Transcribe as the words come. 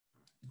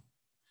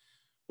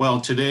Well,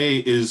 today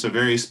is a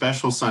very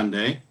special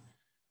Sunday,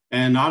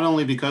 and not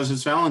only because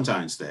it's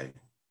Valentine's Day.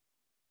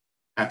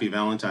 Happy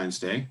Valentine's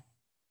Day.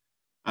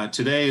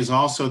 Today is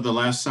also the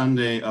last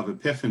Sunday of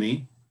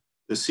Epiphany,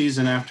 the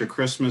season after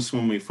Christmas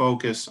when we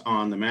focus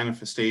on the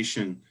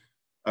manifestation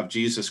of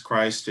Jesus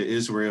Christ to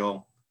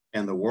Israel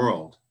and the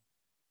world.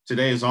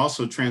 Today is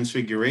also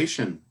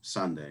Transfiguration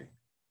Sunday,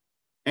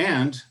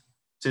 and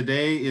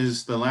today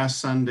is the last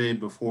Sunday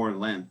before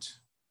Lent.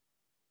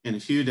 In a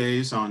few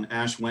days, on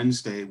Ash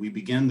Wednesday, we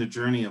begin the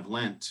journey of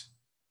Lent,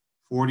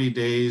 40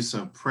 days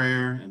of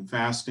prayer and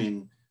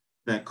fasting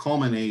that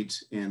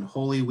culminate in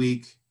Holy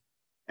Week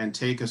and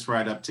take us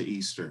right up to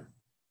Easter.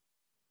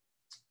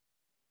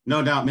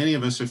 No doubt many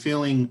of us are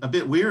feeling a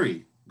bit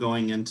weary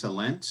going into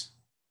Lent.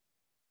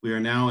 We are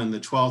now in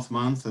the 12th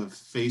month of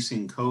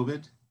facing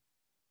COVID.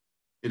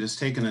 It has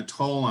taken a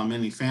toll on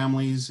many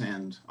families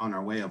and on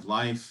our way of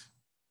life.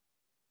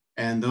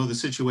 And though the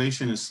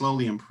situation is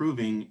slowly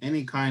improving,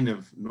 any kind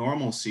of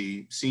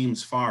normalcy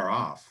seems far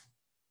off.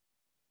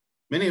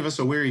 Many of us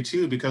are weary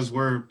too because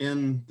we're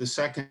in the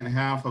second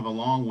half of a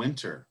long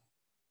winter.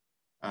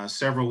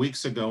 Several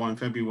weeks ago on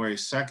February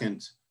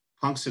 2nd,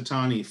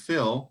 Punxsutawney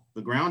Phil,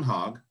 the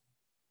groundhog,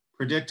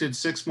 predicted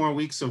 6 more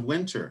weeks of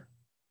winter.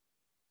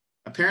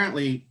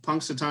 Apparently,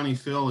 Punxsutawney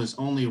Phil is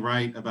only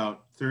right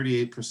about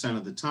 38%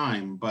 of the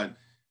time, but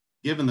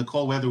given the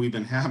cold weather we've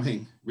been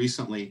having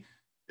recently,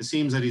 it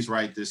seems that he's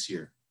right this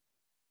year.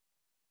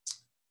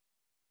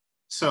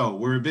 So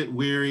we're a bit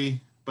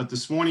weary, but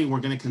this morning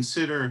we're going to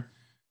consider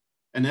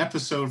an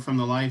episode from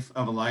the life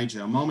of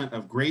Elijah, a moment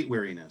of great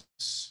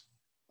weariness,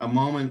 a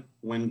moment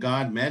when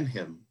God met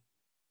him,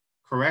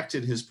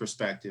 corrected his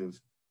perspective,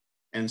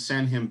 and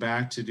sent him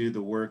back to do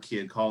the work he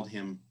had called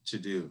him to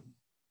do.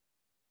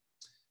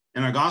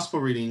 In our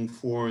gospel reading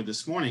for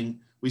this morning,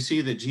 we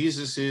see that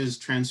Jesus is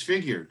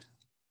transfigured.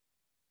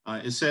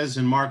 It says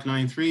in Mark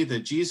 9:3 that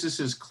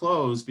Jesus's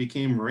clothes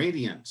became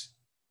radiant,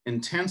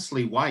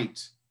 intensely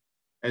white,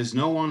 as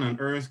no one on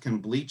earth can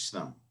bleach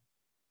them.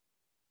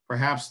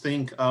 Perhaps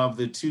think of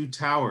the Two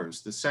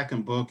Towers, the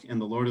second book in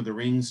the Lord of the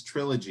Rings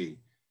trilogy,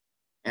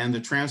 and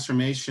the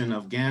transformation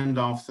of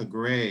Gandalf the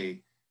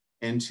Grey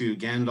into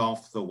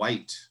Gandalf the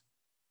White.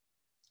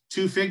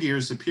 Two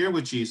figures appear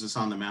with Jesus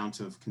on the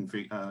Mount of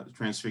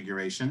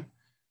Transfiguration,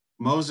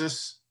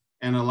 Moses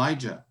and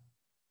Elijah.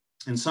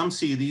 And some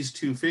see these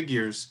two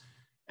figures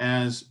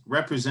as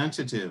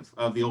representative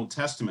of the Old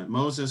Testament.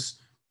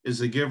 Moses is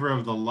the giver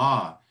of the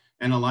law,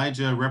 and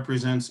Elijah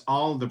represents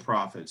all the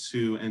prophets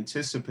who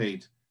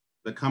anticipate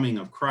the coming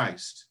of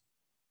Christ.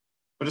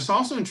 But it's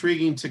also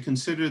intriguing to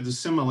consider the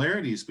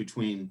similarities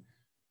between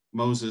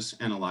Moses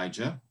and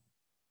Elijah.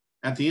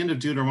 At the end of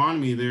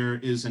Deuteronomy, there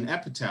is an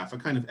epitaph, a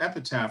kind of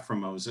epitaph for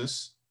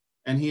Moses,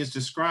 and he is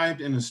described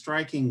in a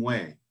striking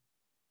way.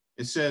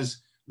 It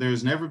says, "There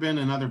has never been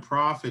another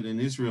prophet in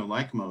Israel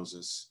like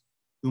Moses,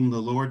 whom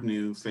the Lord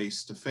knew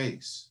face to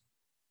face."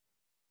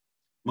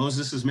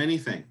 Moses is many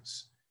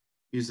things.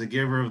 He's the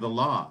giver of the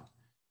law.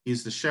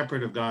 He's the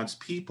shepherd of God's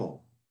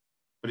people,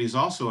 but he's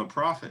also a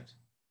prophet.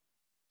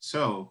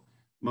 So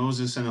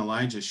Moses and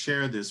Elijah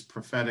share this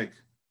prophetic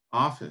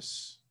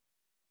office.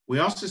 We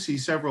also see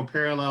several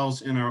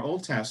parallels in our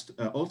Old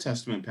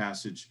Testament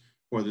passage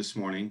for this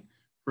morning,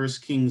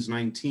 1 Kings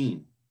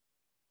 19.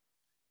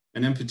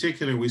 And in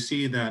particular, we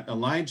see that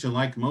Elijah,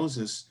 like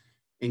Moses,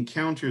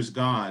 encounters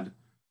God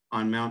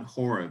on Mount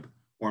Horeb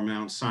or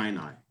Mount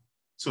Sinai.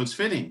 So it's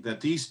fitting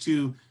that these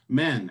two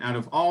men, out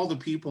of all the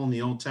people in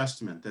the Old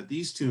Testament, that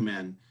these two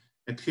men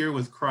appear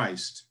with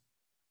Christ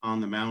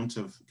on the Mount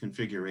of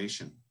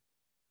Configuration.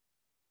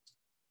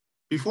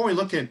 Before we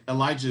look at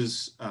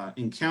Elijah's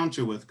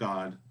encounter with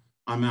God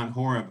on Mount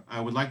Horeb,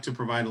 I would like to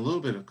provide a little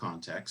bit of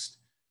context.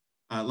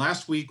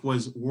 Last week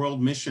was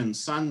World Mission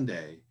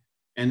Sunday.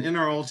 And in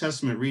our Old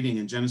Testament reading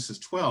in Genesis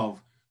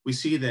 12, we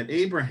see that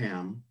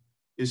Abraham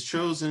is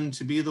chosen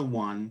to be the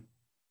one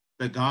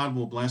that God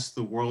will bless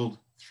the world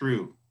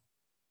through.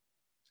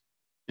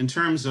 In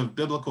terms of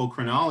biblical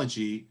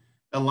chronology,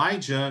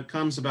 Elijah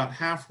comes about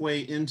halfway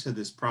into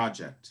this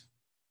project,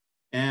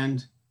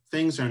 and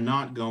things are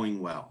not going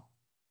well.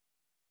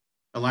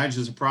 Elijah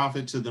is a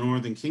prophet to the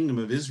northern kingdom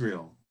of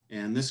Israel,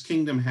 and this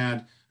kingdom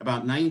had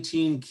about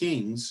 19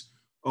 kings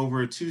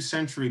over a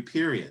 2-century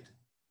period.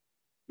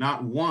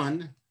 Not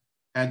one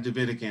had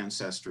Davidic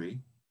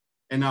ancestry,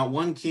 and not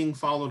one king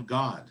followed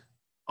God.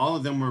 All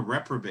of them were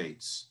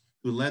reprobates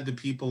who led the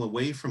people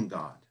away from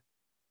God.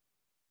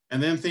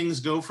 And then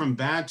things go from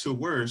bad to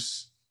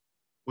worse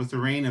with the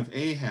reign of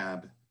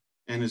Ahab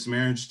and his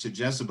marriage to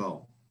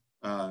Jezebel,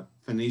 a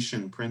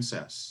Phoenician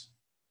princess.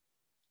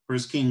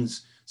 1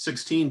 Kings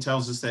 16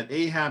 tells us that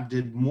Ahab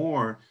did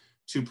more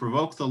to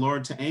provoke the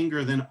Lord to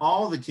anger than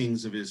all the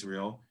kings of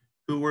Israel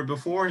who were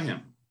before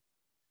him.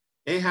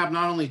 Ahab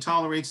not only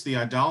tolerates the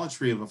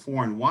idolatry of a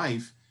foreign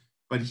wife,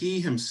 but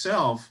he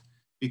himself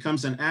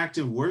becomes an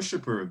active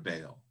worshiper of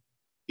Baal.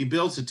 He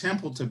builds a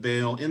temple to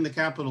Baal in the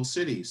capital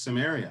city,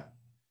 Samaria.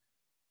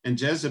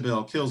 And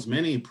Jezebel kills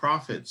many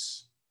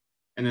prophets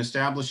and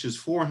establishes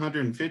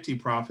 450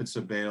 prophets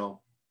of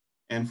Baal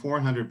and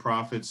 400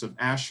 prophets of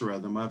Asherah,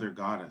 the mother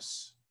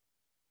goddess.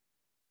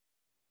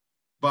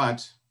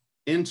 But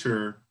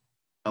enter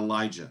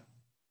Elijah.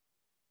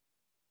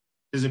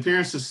 His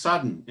appearance is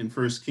sudden in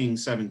 1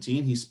 Kings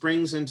 17. He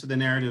springs into the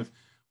narrative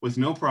with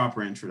no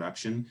proper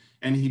introduction,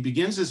 and he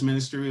begins his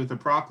ministry with a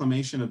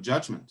proclamation of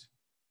judgment.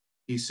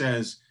 He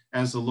says,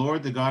 "As the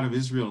Lord, the God of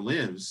Israel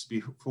lives,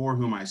 before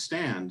whom I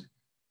stand,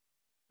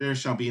 there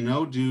shall be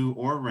no dew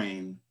or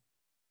rain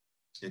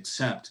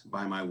except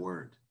by my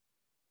word."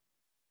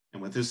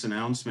 And with this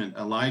announcement,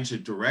 Elijah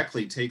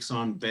directly takes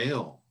on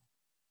Baal,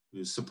 who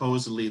is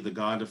supposedly the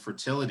god of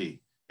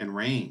fertility and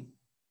rain.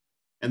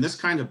 And this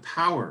kind of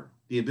power,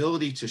 the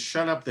ability to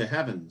shut up the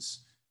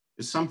heavens,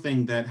 is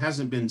something that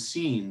hasn't been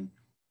seen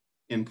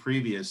in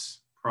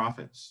previous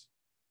prophets.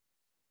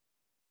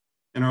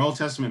 In our Old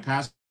Testament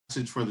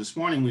passage for this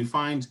morning, we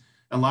find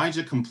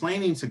Elijah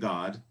complaining to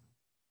God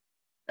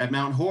at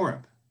Mount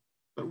Horeb.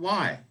 But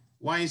why?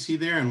 Why is he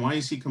there and why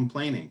is he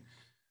complaining?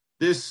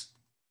 This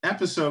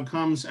episode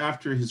comes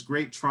after his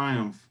great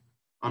triumph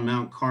on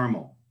Mount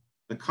Carmel,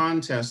 the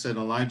contest that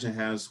Elijah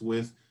has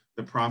with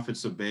the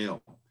prophets of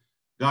Baal.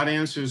 God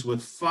answers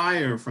with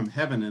fire from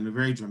heaven in a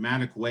very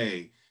dramatic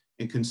way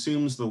and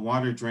consumes the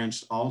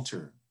water-drenched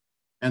altar.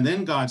 And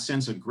then God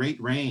sends a great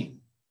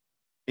rain,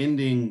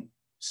 ending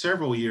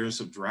several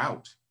years of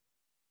drought.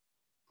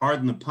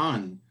 Pardon the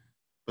pun,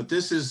 but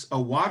this is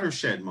a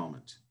watershed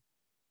moment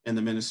in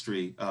the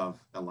ministry of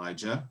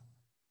Elijah.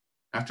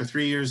 After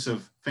 3 years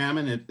of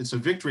famine, it's a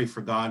victory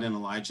for God and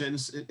Elijah. And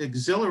it's an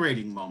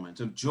exhilarating moment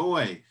of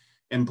joy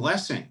and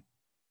blessing.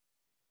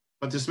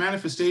 But this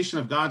manifestation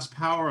of God's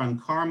power on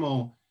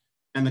Carmel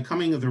and the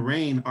coming of the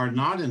rain are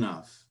not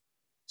enough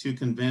to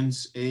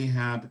convince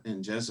Ahab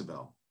and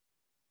Jezebel.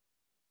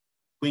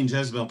 Queen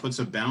Jezebel puts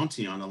a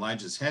bounty on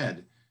Elijah's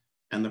head,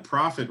 and the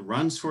prophet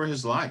runs for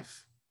his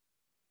life.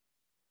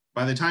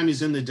 By the time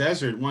he's in the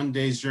desert, one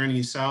day's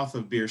journey south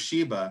of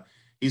Beersheba,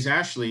 he's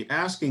actually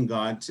asking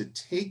God to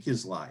take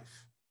his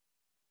life.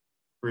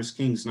 1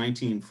 Kings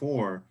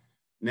 19:4,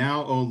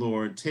 "Now, O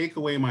Lord, take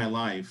away my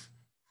life,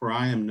 for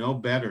I am no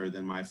better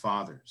than my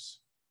fathers."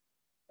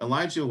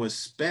 Elijah was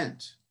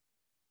spent.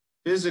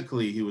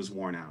 Physically, he was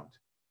worn out.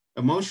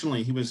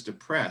 Emotionally, he was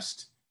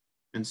depressed.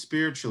 And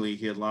spiritually,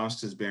 he had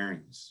lost his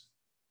bearings.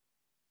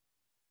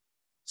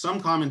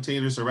 Some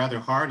commentators are rather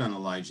hard on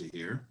Elijah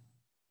here.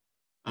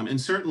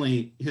 And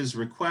certainly his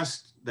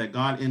request that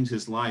God end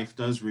his life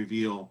does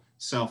reveal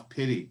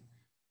self-pity.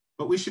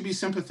 But we should be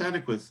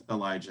sympathetic with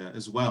Elijah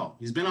as well.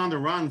 He's been on the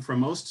run for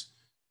most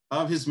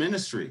of his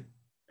ministry,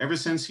 ever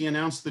since he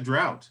announced the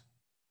drought.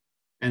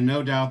 And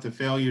no doubt the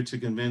failure to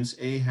convince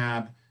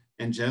Ahab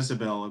and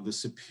Jezebel of the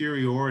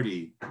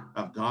superiority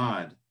of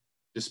God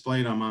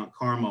displayed on Mount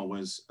Carmel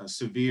was a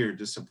severe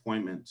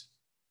disappointment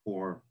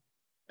for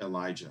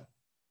Elijah.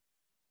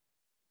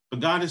 But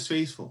God is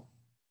faithful,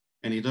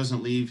 and he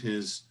doesn't leave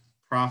his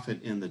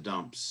prophet in the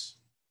dumps.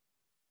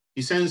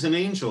 He sends an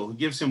angel who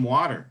gives him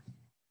water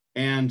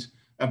and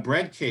a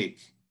bread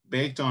cake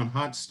baked on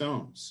hot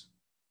stones.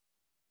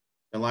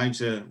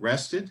 Elijah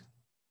rested,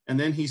 and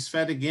then he's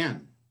fed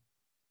again.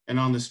 And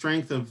on the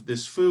strength of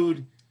this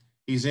food,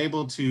 he's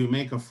able to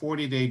make a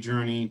 40-day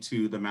journey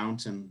to the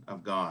mountain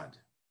of God.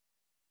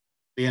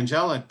 The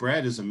angelic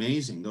bread is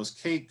amazing. Those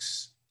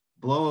cakes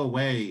blow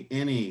away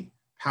any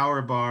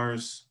power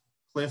bars,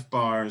 Cliff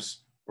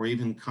bars, or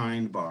even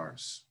Kind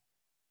bars.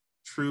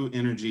 True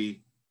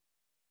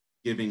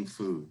energy-giving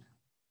food.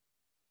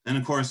 And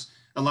of course,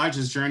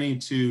 Elijah's journey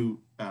to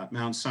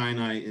Mount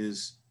Sinai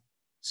is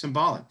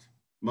symbolic.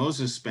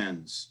 Moses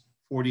spends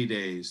 40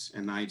 days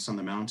and nights on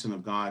the mountain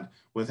of God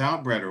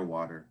without bread or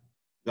water.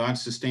 God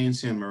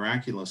sustains him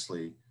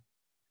miraculously,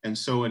 and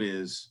so it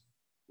is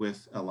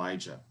with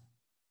Elijah.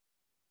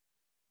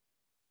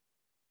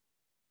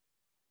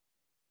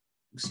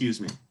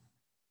 Excuse me.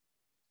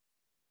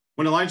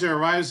 When Elijah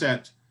arrives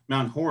at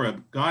Mount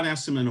Horeb, God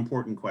asks him an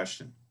important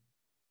question.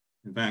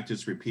 In fact,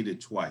 it's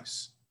repeated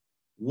twice.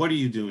 What are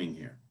you doing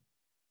here?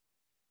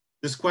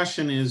 This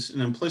question is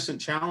an implicit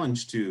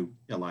challenge to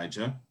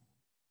Elijah.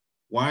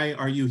 Why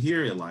are you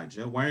here,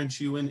 Elijah? Why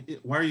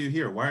are you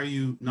here? Why are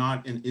you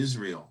not in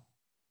Israel?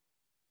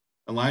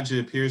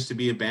 Elijah appears to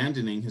be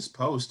abandoning his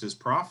post as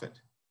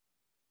prophet.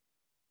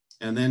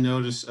 And then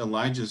notice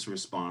Elijah's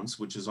response,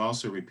 which is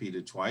also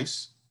repeated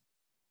twice.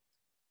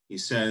 He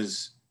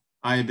says,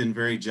 I have been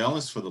very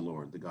jealous for the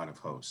Lord, the God of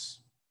hosts.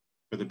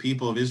 For the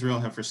people of Israel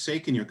have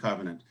forsaken your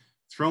covenant,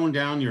 thrown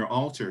down your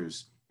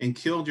altars, and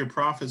killed your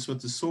prophets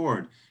with the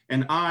sword.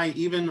 And I,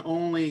 even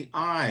only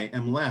I,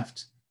 am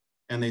left,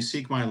 and they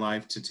seek my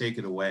life to take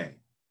it away.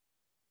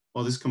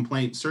 Well, this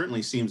complaint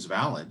certainly seems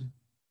valid.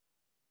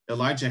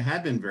 Elijah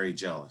had been very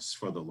jealous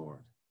for the Lord,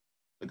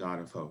 the God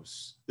of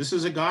hosts. This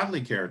is a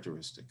godly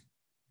characteristic.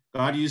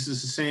 God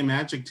uses the same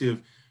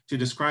adjective to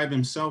describe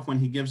himself when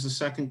he gives the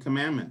second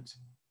commandment.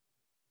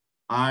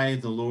 I,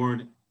 the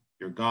Lord,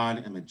 your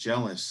God, am a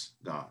jealous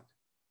God.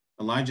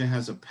 Elijah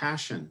has a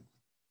passion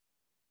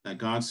that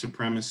God's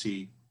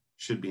supremacy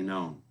should be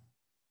known.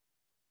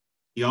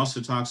 He also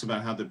talks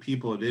about how the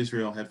people of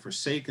Israel had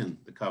forsaken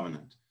the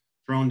covenant,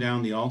 thrown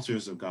down the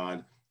altars of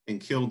God,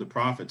 and killed the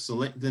prophets.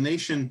 The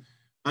nation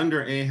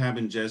under Ahab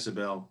and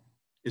Jezebel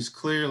is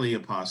clearly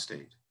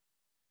apostate.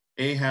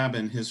 Ahab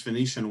and his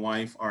Phoenician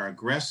wife are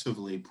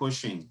aggressively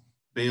pushing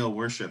Baal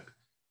worship,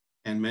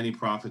 and many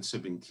prophets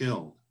have been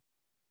killed.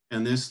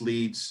 And this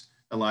leads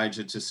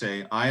Elijah to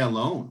say, I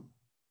alone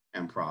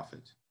am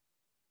prophet.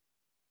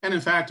 And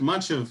in fact,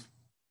 much of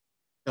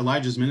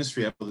Elijah's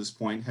ministry up to this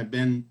point had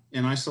been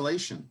in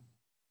isolation.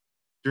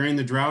 During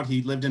the drought,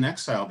 he lived in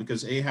exile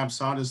because Ahab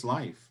sought his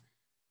life.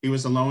 He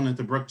was alone at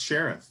the brook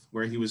Cherith,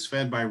 where he was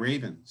fed by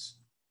ravens.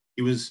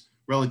 He was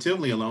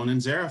relatively alone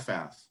in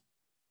Zarephath,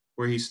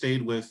 where he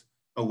stayed with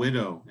a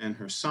widow and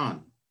her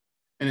son.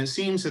 And it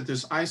seems that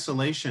this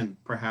isolation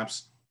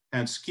perhaps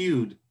had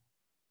skewed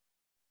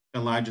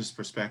Elijah's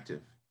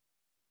perspective.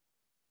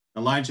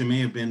 Elijah may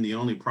have been the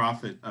only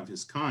prophet of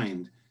his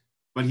kind,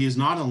 but he is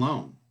not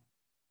alone,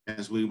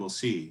 as we will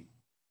see.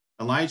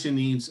 Elijah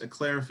needs a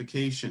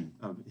clarification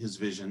of his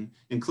vision,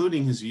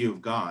 including his view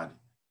of God,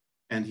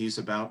 and he's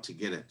about to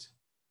get it.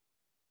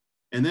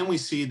 And then we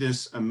see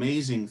this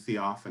amazing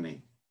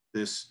theophany,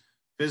 this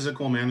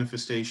physical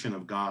manifestation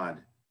of God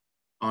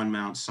on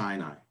Mount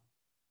Sinai.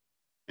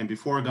 And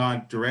before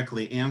God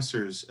directly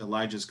answers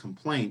Elijah's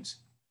complaint,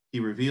 he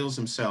reveals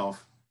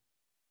himself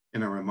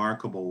in a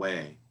remarkable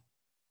way.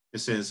 It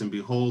says, and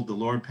behold, the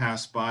Lord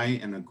passed by,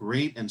 and a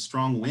great and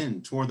strong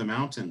wind tore the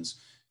mountains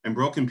and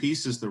broke in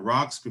pieces the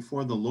rocks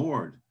before the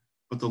Lord.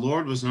 But the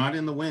Lord was not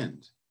in the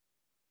wind.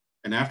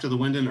 And after the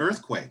wind, an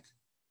earthquake.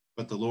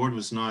 But the Lord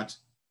was not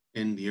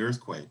in the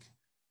earthquake.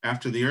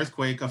 After the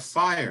earthquake, a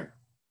fire.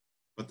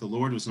 But the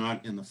Lord was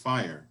not in the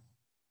fire.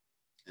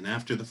 And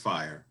after the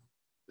fire,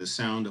 the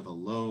sound of a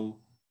low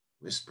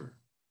whisper.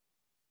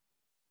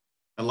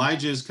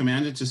 Elijah is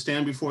commanded to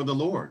stand before the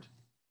Lord,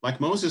 like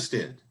Moses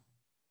did.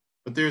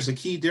 But there's a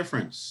key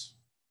difference.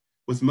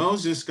 With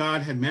Moses,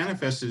 God had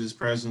manifested his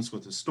presence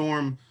with a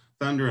storm,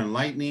 thunder and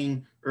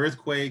lightning,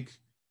 earthquake,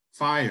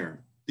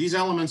 fire. These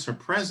elements are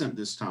present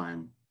this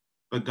time,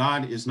 but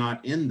God is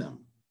not in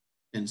them.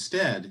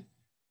 Instead,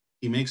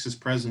 he makes his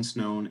presence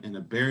known in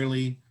a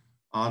barely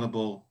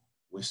audible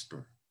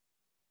whisper.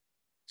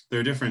 There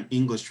are different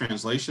English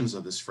translations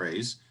of this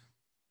phrase.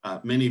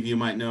 Many of you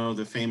might know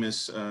the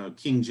famous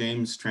King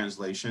James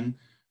translation,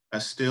 a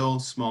still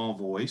small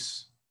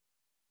voice.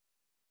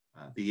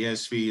 The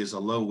ESV is a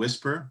low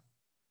whisper.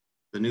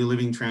 The New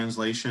Living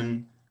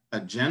Translation,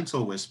 a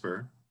gentle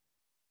whisper.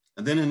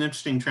 And then an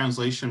interesting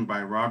translation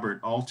by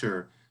Robert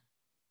Alter,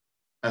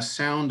 a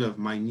sound of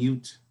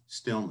minute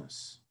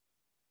stillness.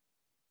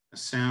 A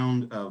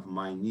sound of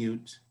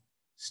minute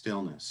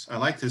stillness. I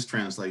like this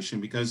translation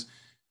because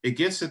it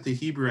gets at the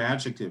Hebrew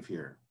adjective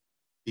here.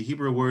 The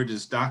Hebrew word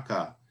is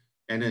daka,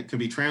 and it can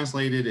be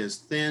translated as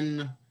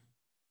thin,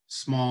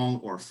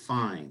 small, or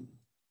fine.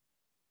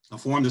 A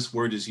form this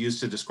word is used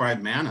to describe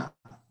manna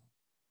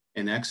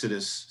in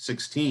Exodus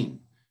 16.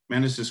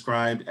 Manna is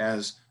described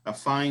as a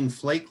fine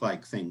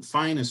flake-like thing,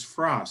 fine as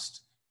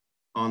frost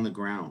on the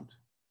ground.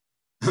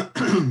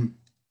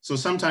 So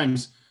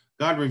sometimes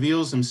God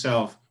reveals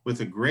himself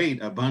with a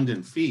great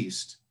abundant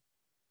feast,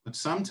 but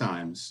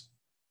sometimes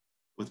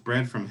with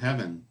bread from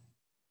heaven,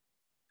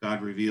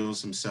 God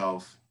reveals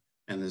himself,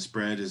 and this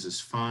bread is as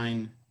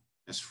fine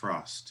as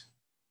frost.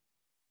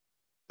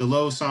 The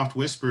low, soft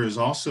whisper is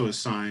also a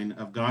sign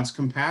of God's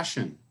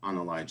compassion on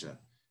Elijah,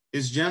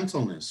 his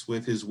gentleness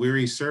with his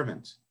weary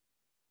servant.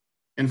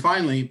 And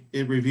finally,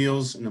 it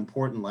reveals an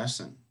important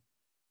lesson,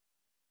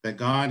 that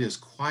God is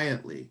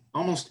quietly,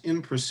 almost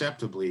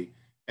imperceptibly,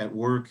 at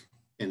work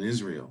in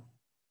Israel.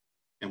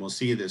 And we'll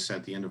see this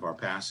at the end of our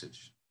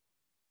passage.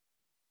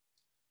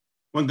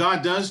 When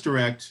God does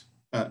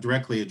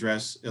directly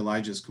address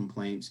Elijah's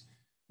complaint,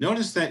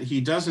 notice that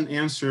he doesn't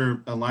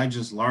answer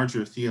Elijah's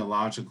larger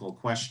theological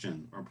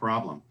question or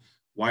problem.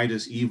 Why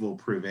does evil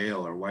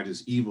prevail, or why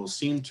does evil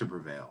seem to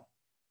prevail?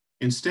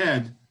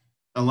 Instead,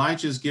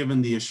 Elijah is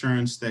given the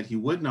assurance that he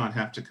would not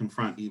have to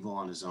confront evil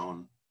on his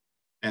own,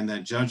 and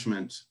that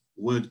judgment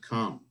would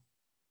come.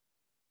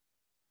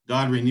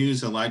 God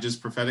renews Elijah's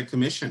prophetic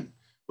commission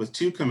with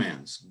two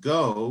commands: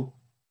 go,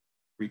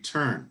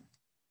 return.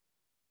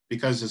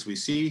 Because as we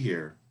see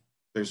here,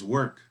 there's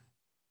work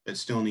that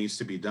still needs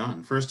to be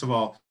done. First of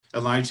all,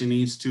 Elijah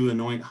needs to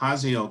anoint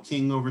Hazael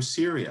king over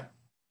Syria.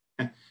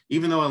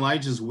 Even though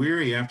Elijah's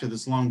weary after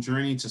this long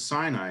journey to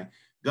Sinai,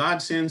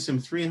 God sends him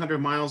 300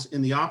 miles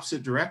in the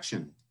opposite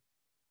direction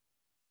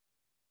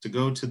to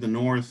go to the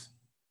north,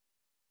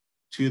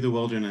 to the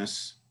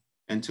wilderness,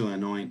 and to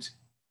anoint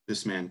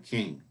this man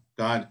king.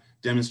 God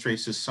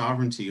demonstrates his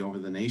sovereignty over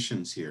the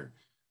nations here.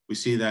 We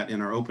see that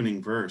in our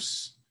opening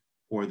verse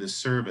for this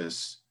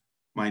service.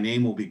 My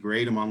name will be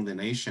great among the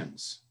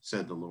nations,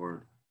 says the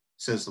Lord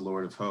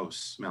of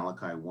hosts,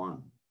 Malachi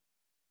 1.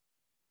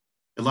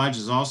 Elijah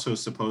is also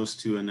supposed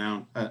to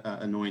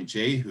anoint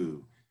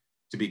Jehu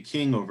to be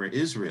king over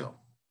Israel.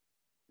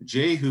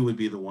 Jehu would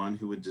be the one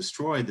who would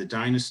destroy the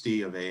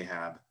dynasty of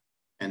Ahab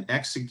and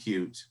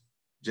execute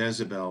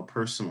Jezebel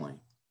personally.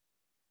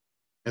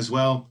 As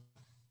well,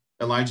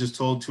 Elijah is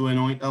told to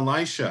anoint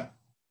Elisha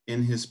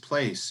in his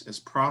place as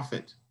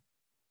prophet.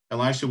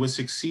 Elisha would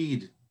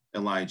succeed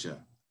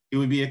Elijah. He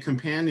would be a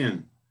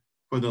companion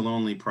for the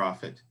lonely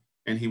prophet,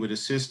 and he would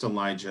assist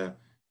Elijah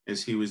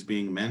as he was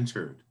being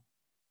mentored.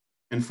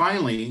 And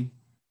finally,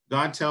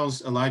 God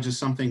tells Elijah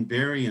something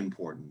very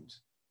important,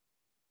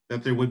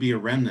 that there would be a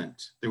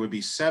remnant. There would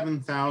be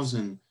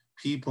 7,000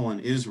 people in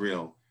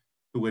Israel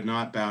who would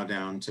not bow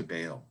down to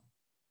Baal.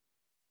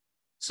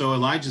 So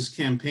Elijah's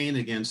campaign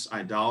against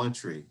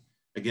idolatry,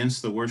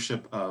 against the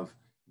worship of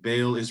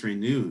Baal, is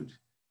renewed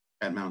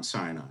at Mount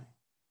Sinai.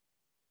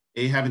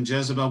 Ahab and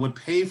Jezebel would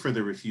pay for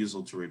their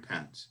refusal to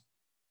repent,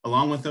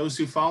 along with those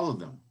who followed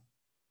them.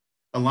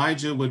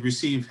 Elijah would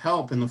receive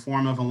help in the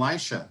form of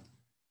Elisha.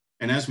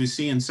 And as we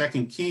see in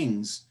 2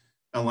 Kings,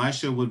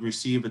 Elisha would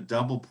receive a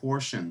double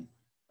portion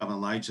of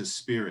Elijah's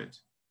spirit.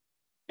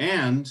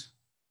 And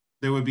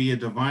there would be a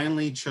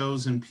divinely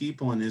chosen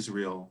people in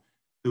Israel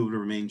who would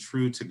remain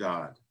true to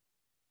God.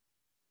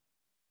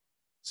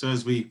 So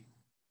as we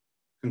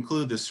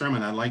conclude this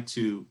sermon, I'd like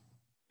to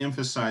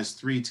emphasize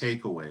 3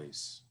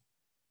 takeaways.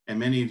 And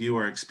many of you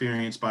are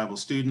experienced Bible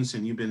students,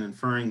 and you've been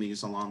inferring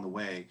these along the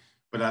way,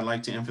 but I'd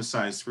like to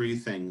emphasize 3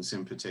 things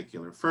in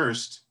particular.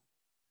 First,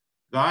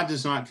 God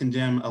does not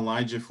condemn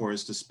Elijah for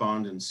his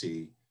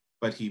despondency,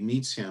 but he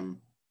meets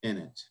him in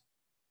it.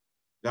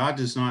 God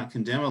does not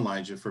condemn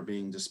Elijah for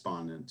being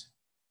despondent,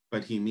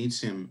 but he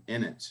meets him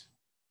in it.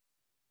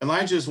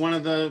 Elijah is one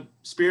of the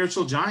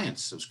spiritual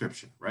giants of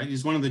Scripture, right?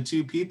 He's one of the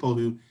 2 people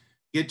who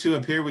get to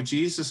appear with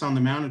Jesus on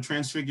the Mount of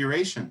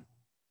Transfiguration.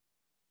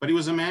 But he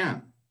was a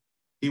man.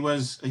 He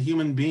was a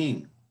human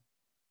being.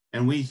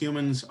 And we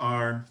humans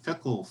are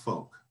fickle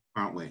folk,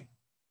 aren't we?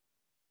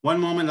 One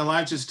moment,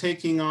 Elijah's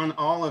taking on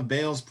all of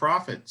Baal's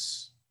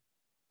prophets.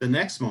 The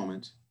next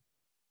moment,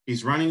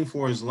 he's running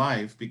for his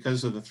life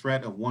because of the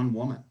threat of one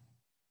woman.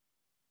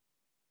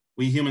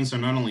 We humans are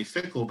not only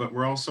fickle, but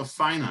we're also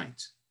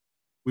finite.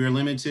 We are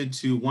limited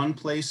to one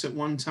place at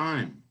one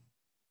time.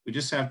 We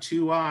just have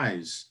 2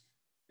 eyes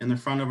in the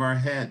front of our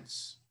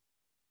heads.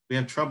 We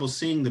have trouble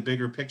seeing the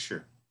bigger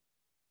picture.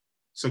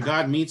 So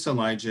God meets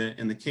Elijah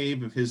in the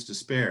cave of his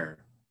despair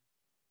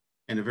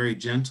in a very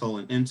gentle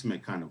and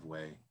intimate kind of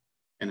way,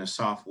 in a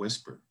soft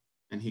whisper.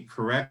 And he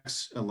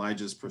corrects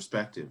Elijah's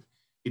perspective.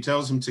 He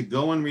tells him to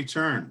go and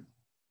return,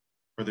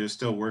 for there's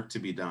still work to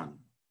be done.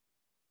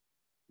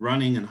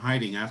 Running and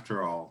hiding,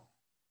 after all,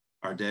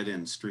 are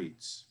dead-end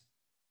streets.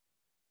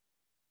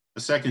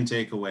 The second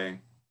takeaway,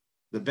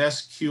 the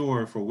best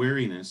cure for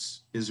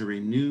weariness is a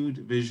renewed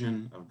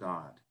vision of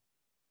God.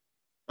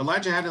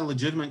 Elijah had a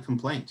legitimate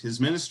complaint. His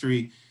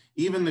ministry,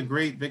 even the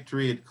great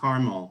victory at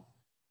Carmel,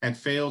 had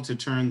failed to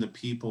turn the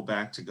people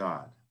back to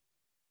God.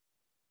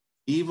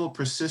 Evil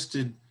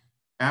persisted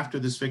after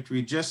this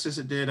victory, just as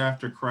it did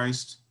after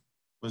Christ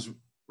was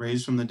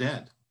raised from the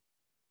dead.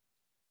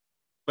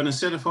 But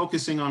instead of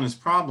focusing on his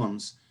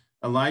problems,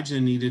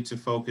 Elijah needed to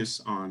focus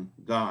on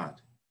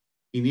God.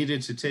 He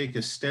needed to take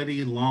a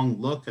steady, long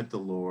look at the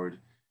Lord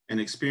and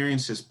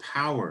experience his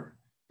power,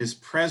 his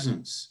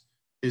presence,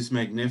 his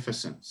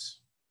magnificence.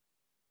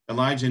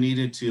 Elijah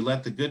needed to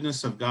let the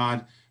goodness of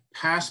God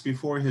pass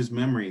before his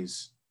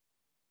memories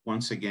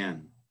once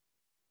again.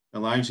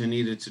 Elijah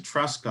needed to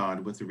trust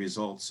God with the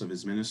results of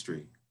his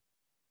ministry.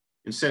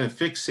 Instead of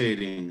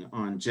fixating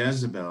on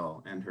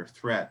Jezebel and her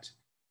threat,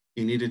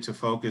 he needed to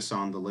focus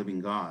on the living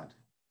God.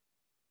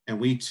 And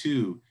we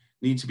too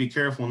need to be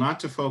careful not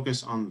to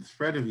focus on the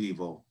threat of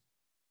evil,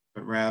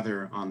 but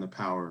rather on the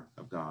power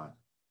of God.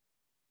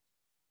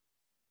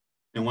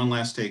 And one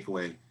last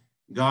takeaway,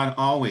 God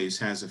always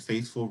has a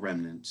faithful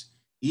remnant,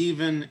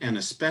 even and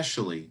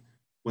especially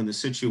when the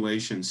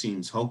situation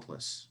seems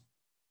hopeless.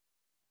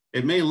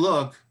 It may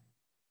look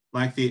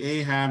like the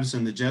Ahabs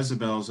and the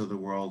Jezebels of the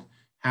world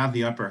have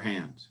the upper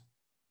hand.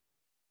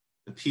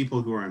 The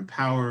people who are in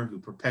power, who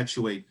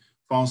perpetuate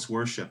false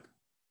worship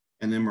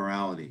and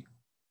immorality.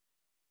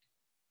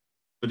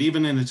 But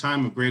even in a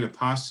time of great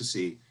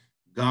apostasy,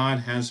 God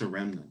has a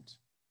remnant.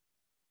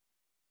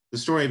 The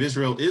story of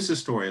Israel is a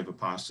story of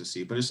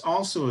apostasy, but it's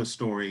also a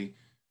story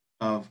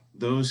of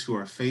those who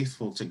are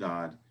faithful to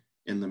God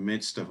in the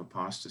midst of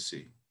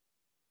apostasy.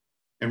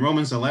 In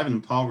Romans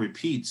 11, Paul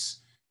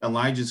repeats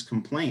Elijah's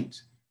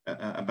complaint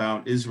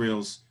about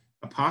Israel's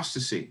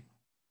apostasy.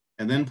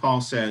 And then Paul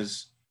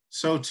says,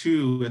 so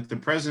too at the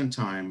present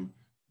time,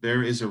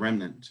 there is a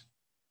remnant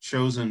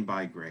chosen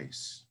by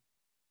grace.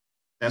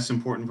 That's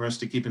important for us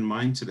to keep in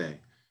mind today.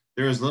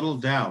 There is little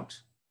doubt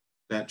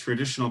that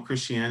traditional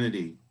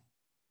Christianity,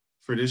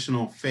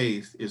 traditional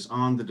faith is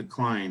on the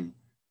decline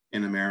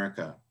in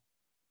America.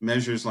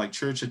 Measures like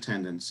church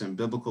attendance and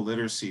biblical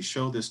literacy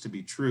show this to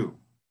be true.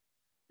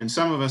 And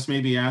some of us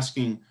may be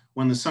asking,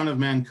 when the Son of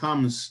Man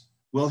comes,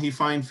 will he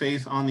find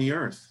faith on the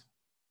earth?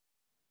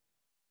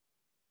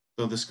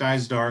 Though the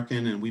skies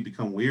darken and we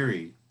become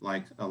weary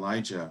like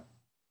Elijah,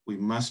 we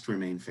must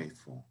remain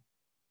faithful.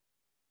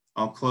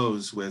 I'll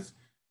close with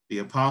the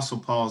Apostle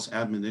Paul's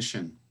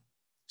admonition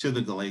to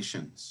the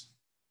Galatians.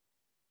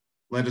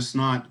 Let us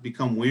not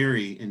become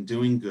weary in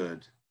doing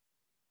good,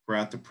 for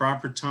at the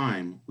proper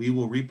time we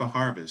will reap a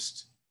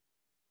harvest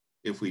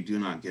if we do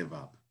not give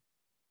up.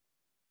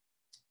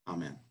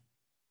 Amen.